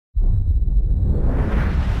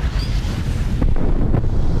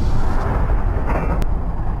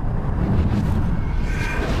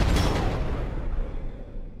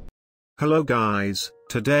Hello guys,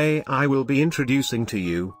 today I will be introducing to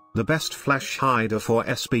you the best flash hider for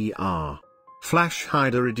SBR. Flash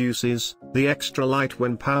hider reduces the extra light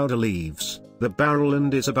when powder leaves the barrel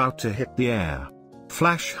and is about to hit the air.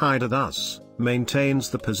 Flash hider thus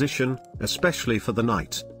maintains the position, especially for the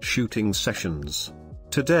night shooting sessions.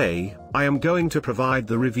 Today, I am going to provide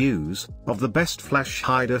the reviews of the best flash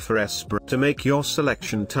hider for SBR to make your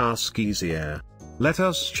selection task easier. Let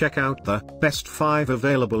us check out the best 5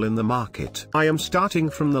 available in the market. I am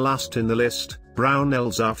starting from the last in the list,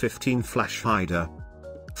 Brownells R15 flash hider.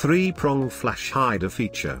 3-prong flash hider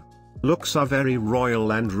feature. Looks are very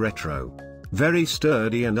royal and retro. Very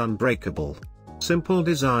sturdy and unbreakable. Simple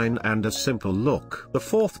design and a simple look. The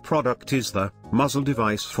 4th product is the Muzzle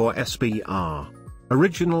device for SBR.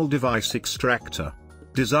 Original device extractor.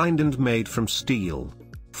 Designed and made from steel.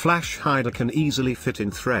 Flash hider can easily fit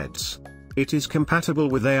in threads. It is compatible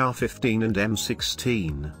with AR-15 and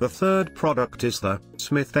M16. The 3rd product is the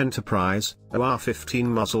Smith Enterprise AR-15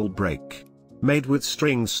 muzzle brake. Made with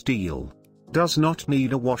string steel. Does not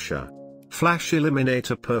need a washer. Flash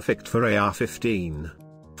eliminator perfect for AR-15.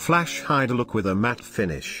 Flash hider look with a matte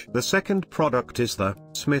finish. The 2nd product is the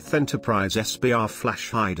Smith Enterprise SBR flash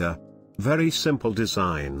hider. Very simple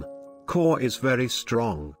design. Core is very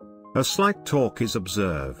strong. A slight torque is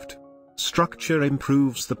observed. Structure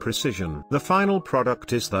improves the precision. The final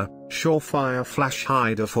product is the surefire flash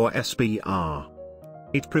hider for SBR.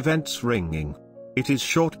 It prevents ringing. It is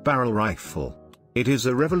short barrel rifle. It is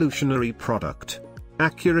a revolutionary product.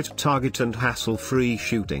 Accurate target and hassle-free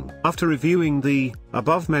shooting. After reviewing the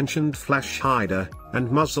above-mentioned flash hider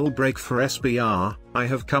and muzzle brake for SBR, I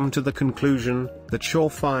have come to the conclusion that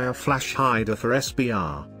surefire flash hider for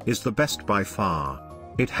SBR is the best by far.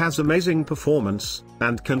 It has amazing performance,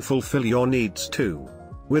 and can fulfill your needs too.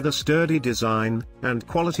 With a sturdy design, and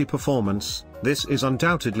quality performance, this is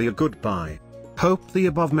undoubtedly a good buy. Hope the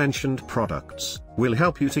above-mentioned products will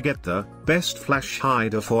help you to get the best flash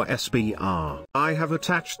hider for SBR. I have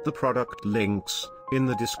attached the product links in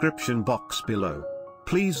the description box below.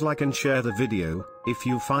 Please like and share the video if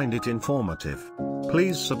you find it informative.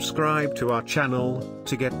 Please subscribe to our channel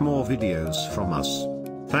to get more videos from us.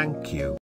 Thank you.